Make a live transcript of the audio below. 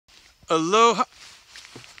Aloha.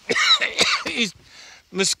 These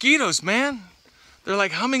mosquitoes, man. They're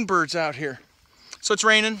like hummingbirds out here. So it's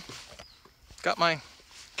raining. Got my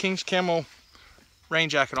King's Camo rain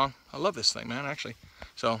jacket on. I love this thing, man, actually.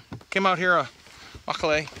 So came out here,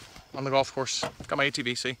 Makalei, on the golf course. Got my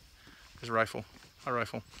ATV, see? There's a rifle, my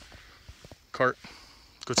rifle. Cart,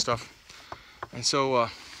 good stuff. And so,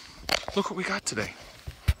 look what we got today.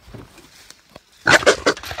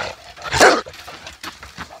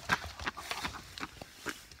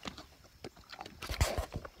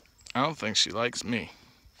 I don't think she likes me.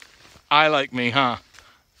 I like me, huh?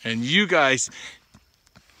 And you guys,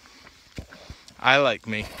 I like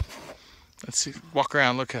me. Let's see, walk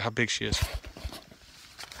around, look at how big she is.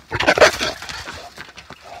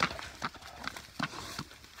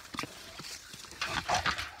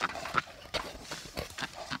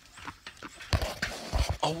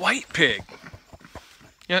 A white pig.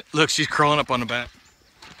 Yeah, look, she's crawling up on the back.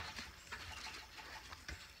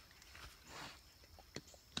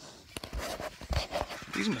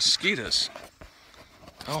 These mosquitoes.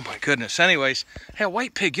 Oh my goodness. Anyways, hey, a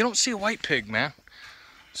white pig. You don't see a white pig, man.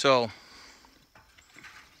 So,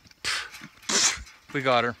 we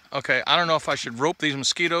got her. Okay, I don't know if I should rope these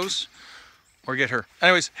mosquitoes or get her.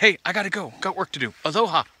 Anyways, hey, I gotta go. Got work to do.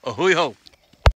 Aloha. Ahui ho.